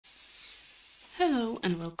Hello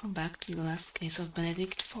and welcome back to the last case of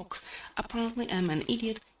Benedict Fox. Apparently I'm an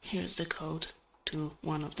idiot. Here's the code to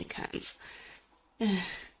one of the cans.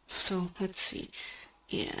 So let's see.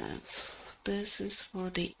 Yes, this is for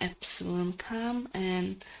the Epsilon cam,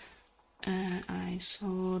 and I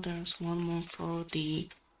saw there's one more for the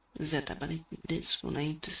Zeta, but this one I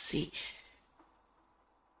need to see.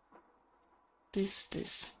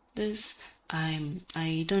 This.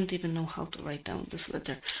 I don't even know how to write down this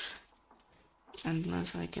letter.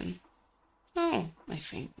 Unless I can... Oh, I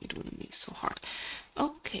think it wouldn't be so hard.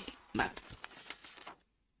 Okay, but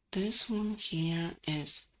this one here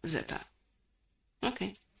is Zeta.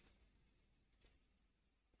 Okay.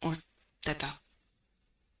 Or Theta.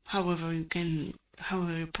 However you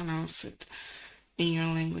pronounce it in your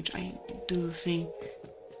language. I do think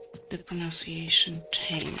the pronunciation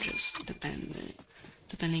changes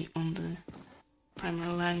depending on the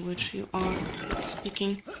primary language you are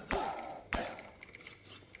speaking.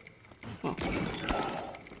 Well,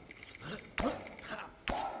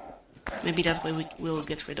 maybe that way we will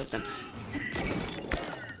get rid of them.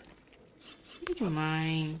 Would you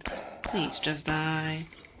mind? Please just die.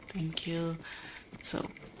 Thank you. So,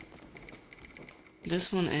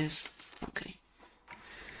 this one is... okay.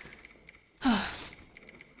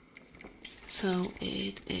 So,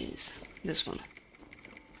 it is this one.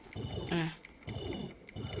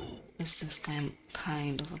 It's just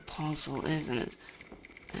kind of a puzzle, isn't it?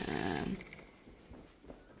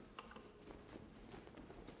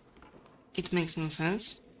 It makes no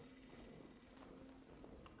sense.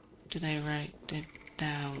 Did I write it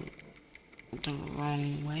down the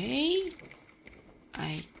wrong way?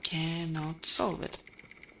 I cannot solve it.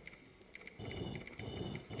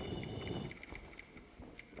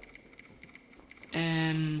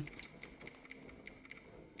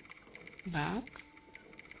 Back.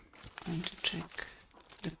 I'm going to check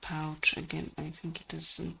the pouch again. I think it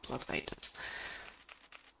isn't plot-rated.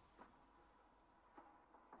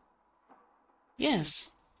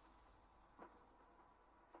 Yes.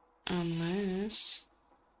 Unless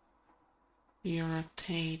you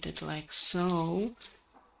rotate it like so,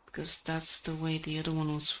 because that's the way the other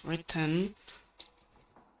one was written.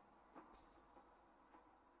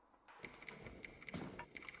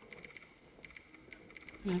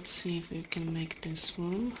 Let's see if we can make this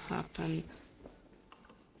one happen.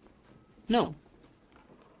 No.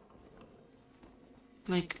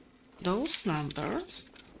 Like, those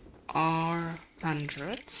numbers are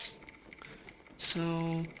hundreds.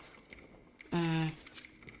 So,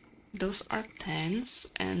 those are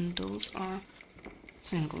tens and those are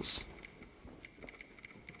singles.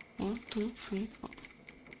 1, 2, 3, 4,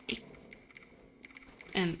 8.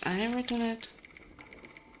 And I written it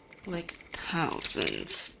like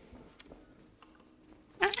thousands.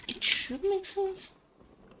 It should make sense.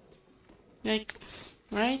 Like,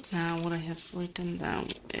 right now what I have written down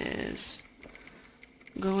is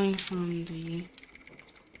going from the...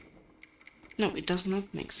 No, it does not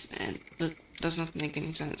make sense. That does not make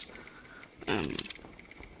any sense.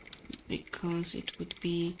 Because it would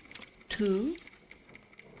be 2,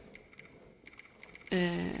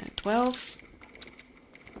 12,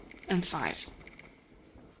 and 5.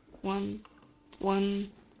 1,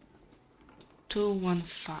 1, 2, 1,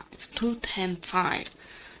 5. 2, 10, 5.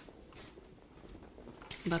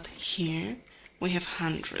 But here we have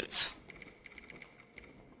hundreds.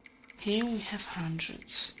 Here we have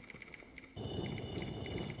hundreds.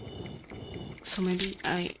 So maybe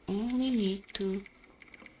I only need to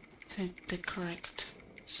fit the correct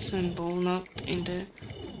symbol, not in the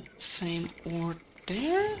same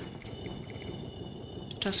order.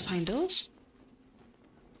 Just find those?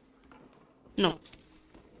 No.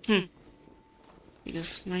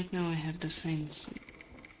 Because right now I have the same...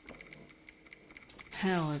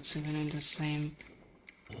 Hell, it's even in the same...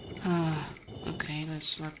 okay,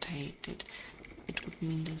 let's rotate it. It would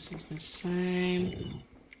mean this is the same.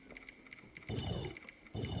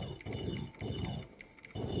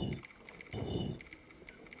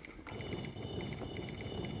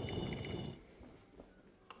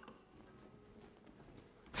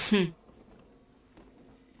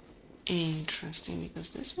 Interesting, because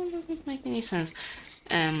this one doesn't make any sense.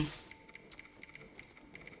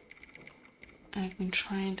 I've been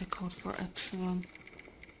trying the code for Epsilon.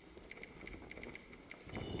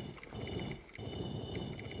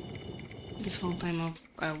 This whole time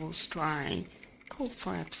I was trying code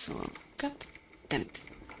for Epsilon. God damn it.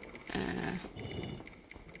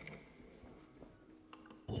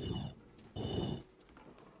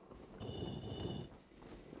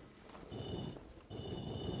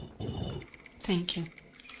 Thank you.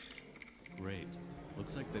 Great.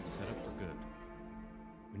 Looks like they've set up for good.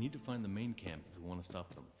 We need to find the main camp if we want to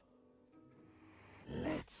stop them.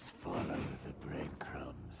 Let's follow the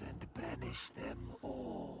breadcrumbs and banish them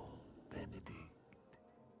all, Benedict.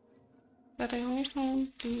 But I only found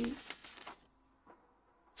the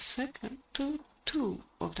second, two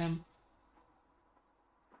of them.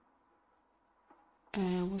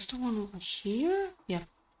 Was the one over here? Yep.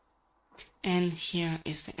 And here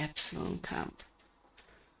is the Epsilon camp.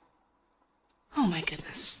 Oh my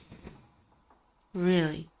goodness.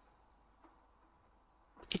 Really?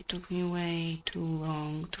 It took me way too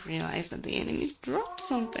long to realize that the enemies dropped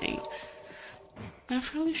something. I'm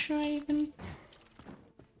fairly sure I even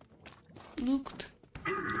looked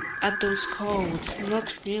at those codes,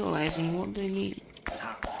 not realizing what they mean.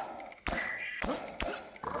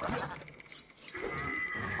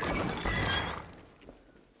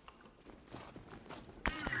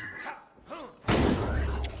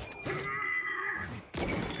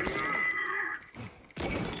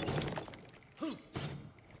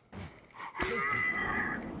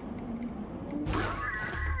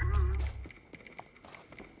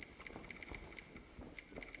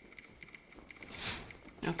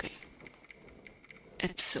 Okay.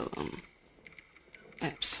 Epsilon.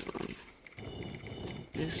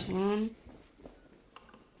 This one.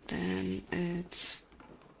 Then it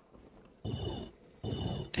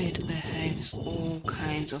behaves all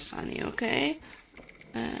kinds of funny, okay?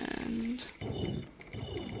 And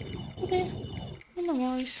okay, no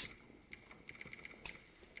worries.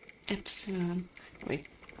 Epsilon. Wait.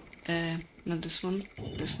 Not this one.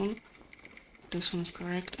 This one. This one's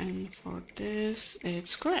correct, and for this,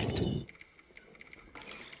 it's correct. We've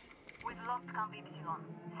lost Camp Epsilon.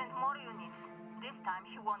 Send more units. This time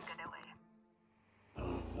she won't get away. A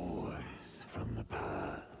voice from the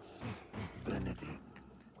past, Benedict.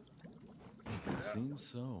 It seems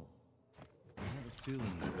so. I have a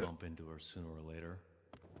feeling we'll bump into her sooner or later.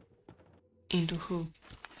 Into who?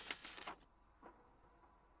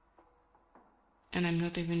 And I'm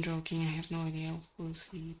not even joking, I have no idea who's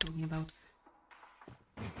he talking about.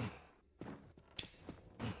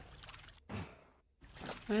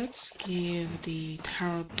 Let's give the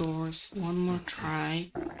tarot doors one more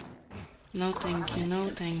try. No thank you, no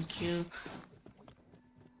thank you.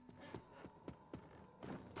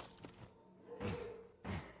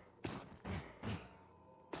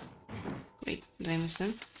 Wait, did I miss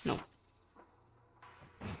them? No.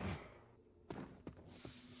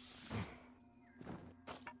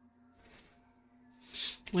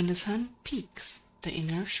 When the sun peaks, the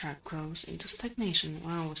inertia grows into stagnation.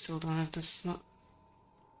 Wow, we still don't have this.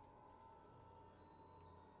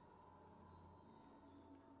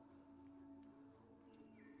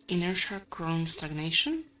 Inertia growing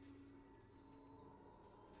stagnation?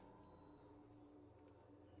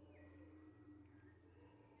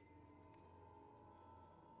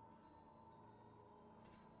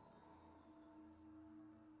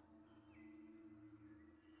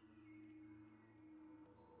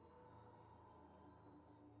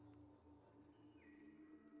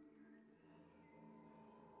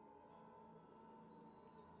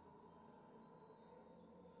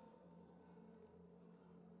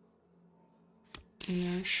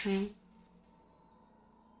 Inertia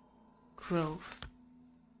growth.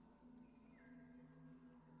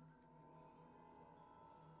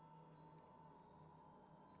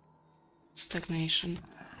 Stagnation.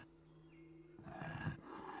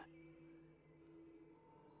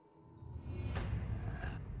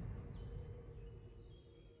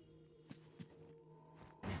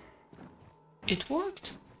 It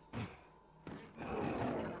worked.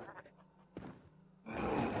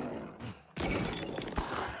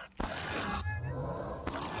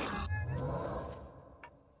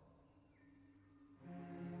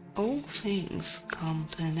 All things come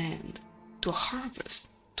to an end, to a harvest,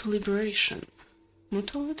 to liberation,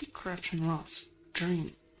 mortality, corruption, loss,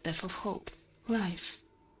 dream, death of hope, life.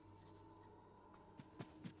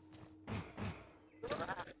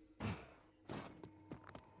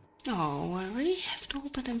 Oh, I really have to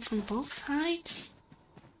open them from both sides?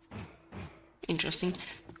 Interesting.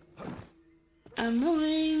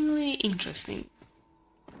 Really interesting.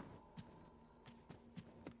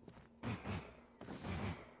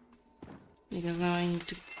 Because now I need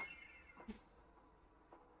to...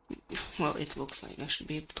 Well, it looks like I should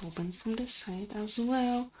be able to open from this side as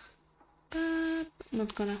well. But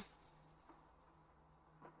not gonna.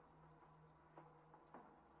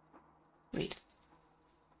 Wait.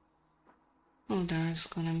 Oh, there's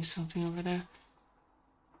gonna be something over there.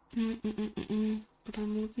 But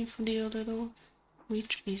I'm looking for the other door,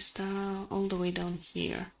 which is all the way down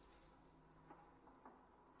here.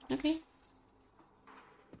 Okay.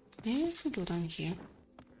 Maybe if we go down here.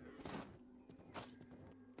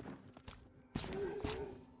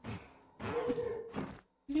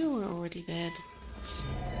 You were already dead.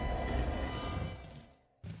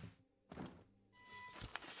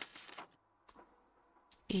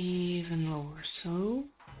 Even lower, so...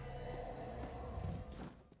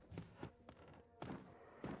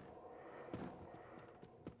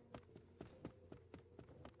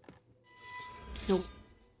 Nope.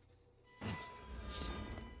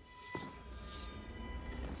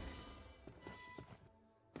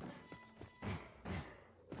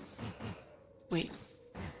 Wait.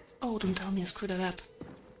 Oh, don't tell me I screwed that up.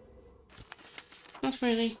 Not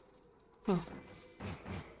really. Well,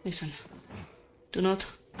 listen. Do not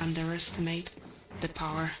underestimate the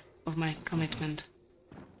power of my commitment.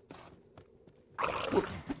 Whoop.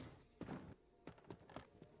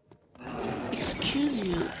 Excuse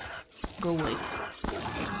you. Go away.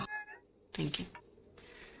 Thank you.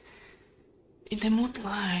 In the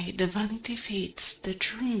moonlight, the vanity feeds the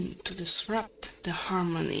dream to disrupt the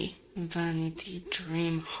harmony. Vanity,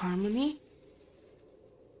 dream, harmony?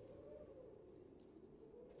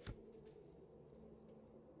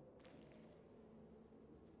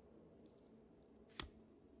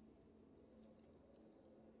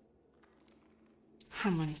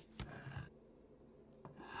 Harmony.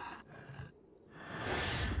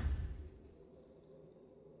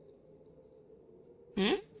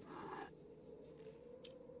 Hmm?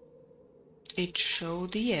 It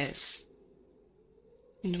showed yes.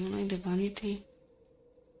 In the moonlight, the vanity.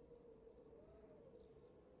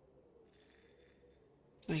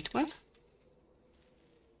 Wait, what?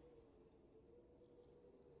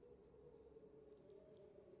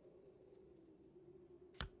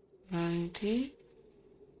 Vanity.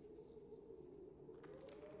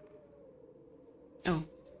 Oh,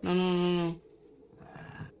 no.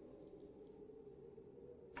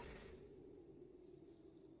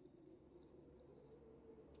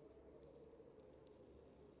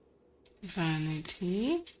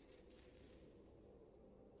 Vanity.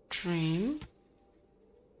 Dream.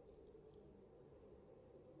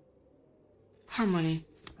 Harmony.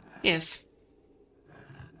 Yes.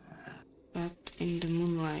 But in the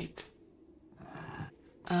moonlight.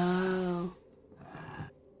 Oh.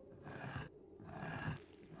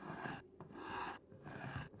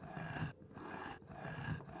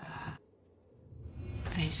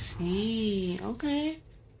 I see. Okay.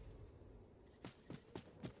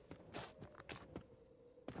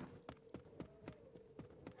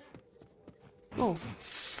 Oh,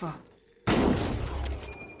 fuck.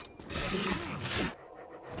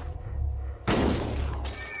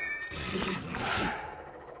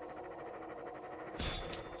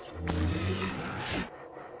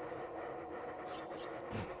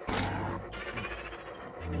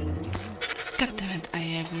 God damn it, I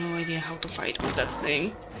have no idea how to fight with that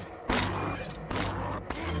thing.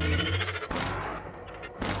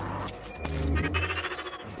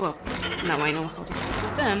 Well, now I know how to fight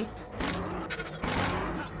with them.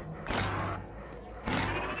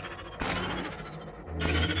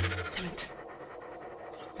 Damn it.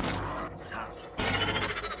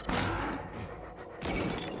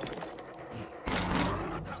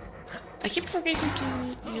 I keep forgetting to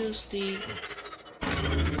use the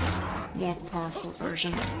more powerful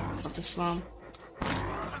version of the slam.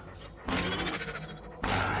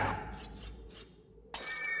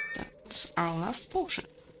 That's our last potion.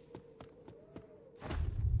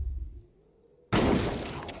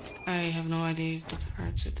 I have no idea if that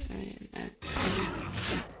hurts it.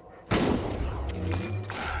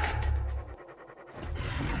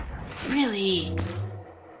 Really?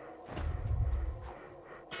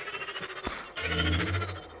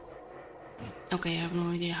 Okay, I have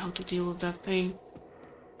no idea how to deal with that thing.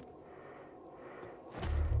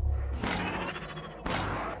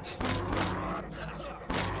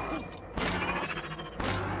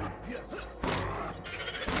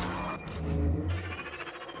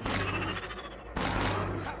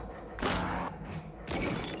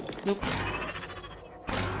 Nope.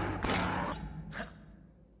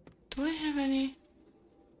 Do I have any?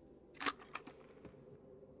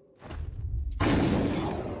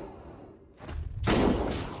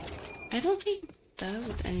 I don't think it does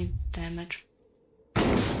it any damage.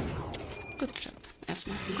 Good job,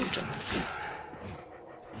 Evna. Good job.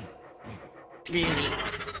 Really?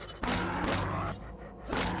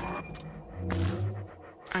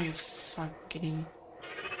 Are you fucking...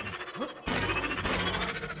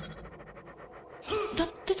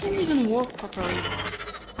 That didn't even work properly.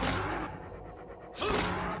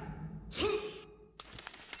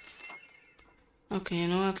 Okay, you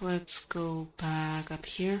know what? Let's go back up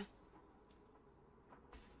here.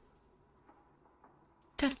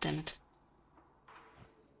 God damn it.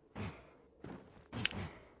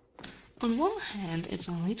 On one hand, it's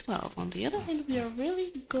only 12. On the other hand, we are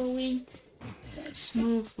really going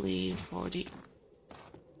smoothly for the...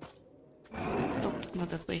 Nope, not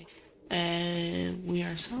that way. We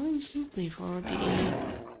are selling smoothly for the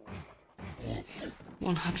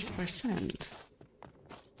 100%.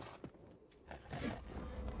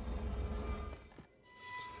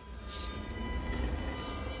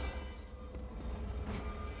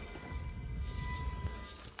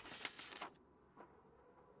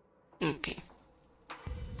 Okay.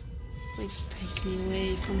 Please take me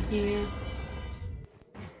away from here.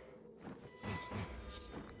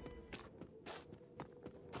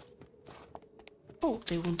 Oh,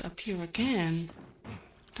 they won't appear again.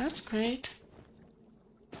 That's great.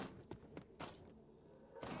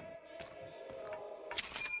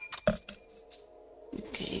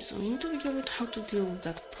 Okay, so we need to figure out how to deal with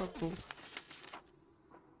that purple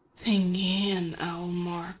thingy, and I'll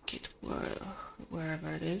mark it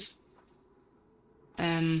wherever it is.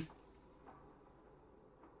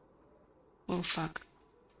 Oh fuck.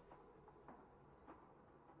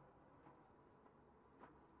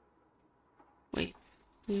 Wait,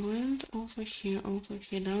 we went over here,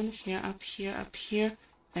 down here, up here, up here.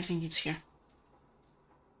 I think it's here.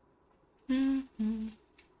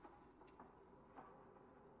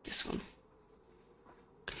 This one.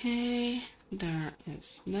 Okay, there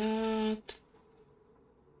is that.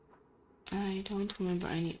 I don't remember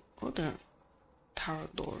any other tower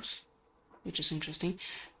doors, which is interesting,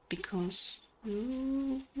 because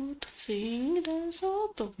you would think there's a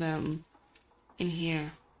lot of them in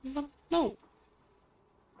here, but no.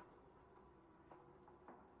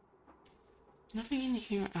 Nothing in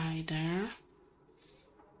here either.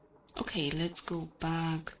 Okay, let's go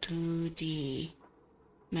back to the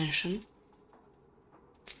mansion.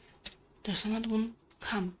 There's another one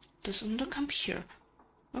camp. There's another camp here.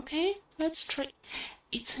 Okay, let's try.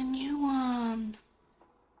 It's a new one.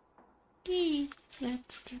 Yay.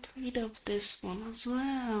 Let's get rid of this one as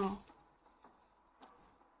well.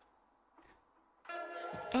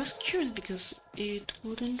 I was curious because it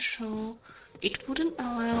wouldn't show. It wouldn't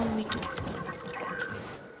allow me to.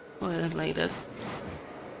 Oh, I don't like that.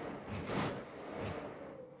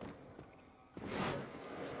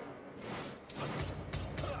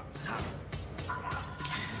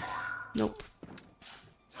 Nope.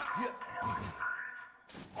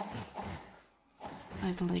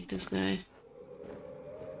 I don't like this guy.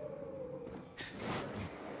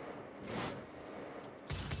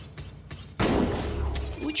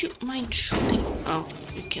 Would you mind shooting? Oh,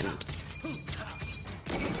 you cannot.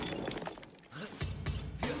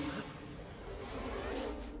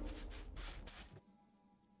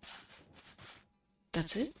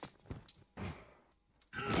 That's it?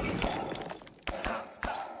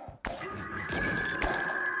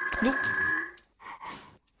 Nope.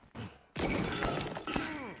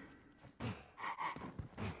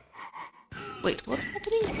 Wait, what's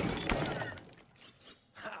happening?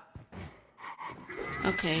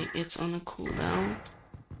 Okay, it's on a cooldown.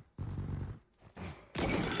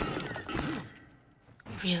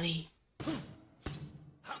 Really?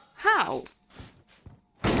 How?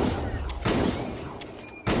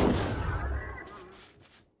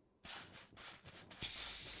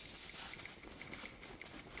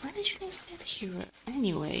 Why did you guys get here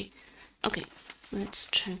anyway? Okay, let's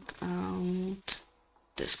check out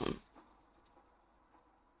this one.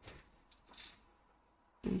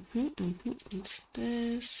 It's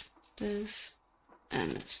this,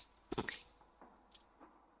 and this. Okay.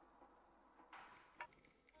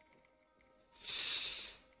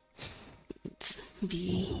 Let's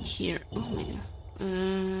be here. Oh my god.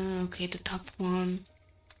 Okay, the top one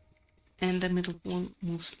and the middle one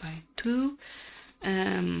moves by 2.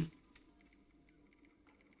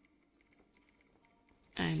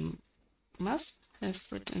 I must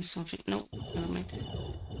have written something. No, never mind.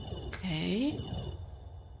 Okay.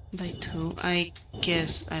 By 2. I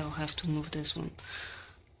guess I will have to move this one.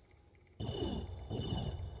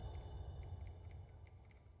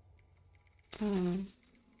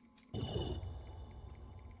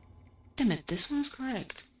 Damn it, this one is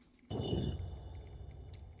correct.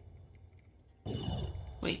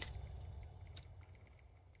 Wait.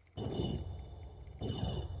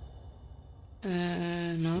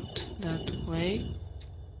 Not that way.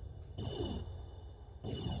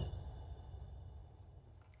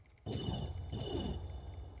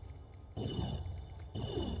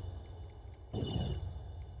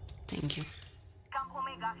 Thank you. Camp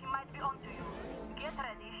Omega, he might be onto you. Get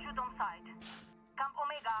ready, shoot on sight. Camp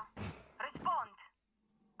Omega, respond.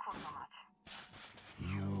 Kurwa mać.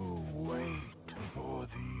 You wait for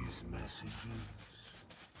these messages.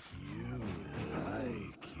 You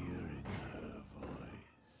like hearing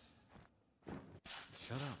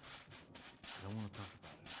Shut up. I don't want to talk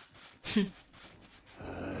about it.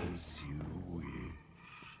 As you wish,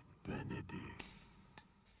 Benedict.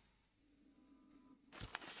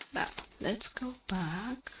 But let's go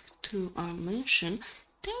back to our mission.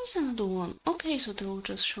 There's another one. Okay, so they will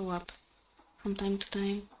just show up from time to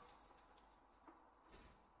time.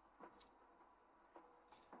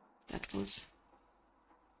 That was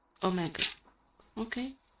Omega.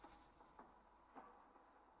 Okay.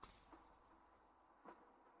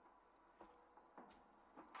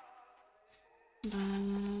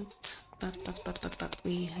 But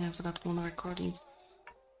we have that one recording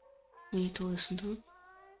we need to listen to.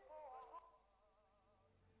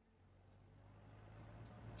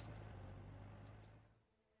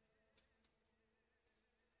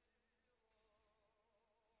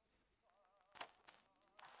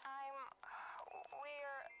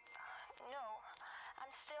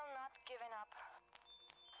 I'm still not giving up.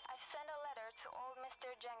 I've sent a letter to old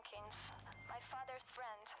Mr. Jenkins, my father's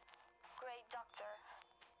friend, great doctor.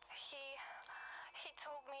 He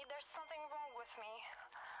told me there's something wrong with me,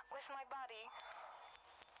 with my body.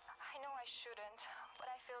 I know I shouldn't, but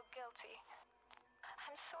I feel guilty.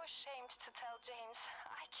 I'm so ashamed to tell James.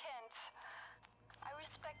 I can't. I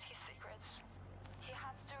respect his secrets. He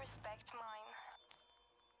has to respect mine.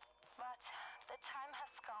 But the time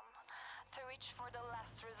has come to reach for the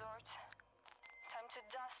last resort. Time to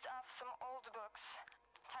dust off some old books.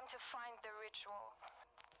 Time to find the ritual.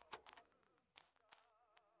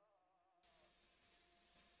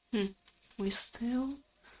 We still...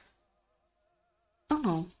 Oh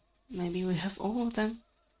no, maybe we have all of them.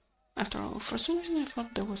 After all, for some reason I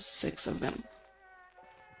thought there was 6 of them.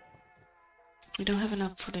 We don't have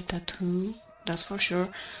enough for the tattoo, that's for sure.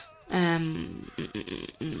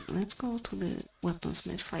 Let's go to the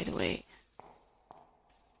weaponsmith right away.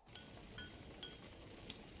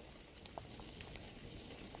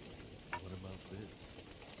 What about this?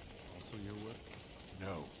 Also your weapon?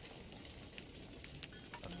 No.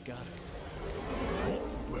 I've got it. Not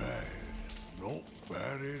bad. Not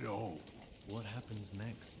bad at all. What happens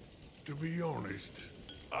next? To be honest,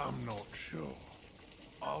 I'm not sure.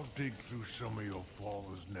 I'll dig through some of your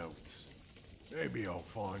father's notes. Maybe I'll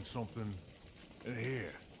find something. And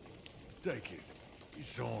here, take it.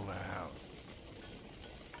 It's on the house.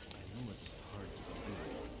 I know it's hard to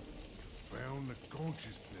believe. You found the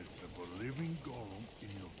consciousness of a living golem in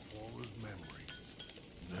your father's memories.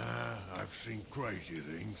 Nah, I've seen crazy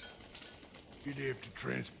things. You'd have to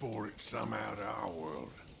transport it somehow to our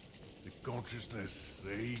world. The consciousness,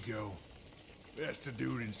 the ego, has to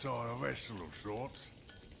do it inside a vessel of sorts.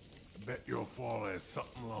 I bet your father has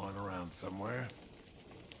something lying around somewhere.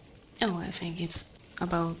 Oh, I think it's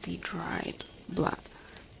about the dried blood.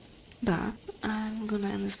 But I'm gonna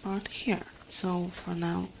end this part here. So for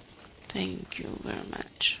now, thank you very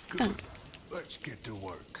much. Good. Let's get to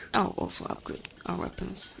work. I'll also upgrade our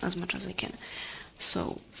weapons as much as I can.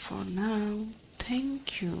 So for now,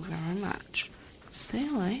 thank you very much. Stay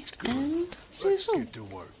alive and see you Let's soon. get to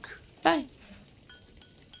work. Bye.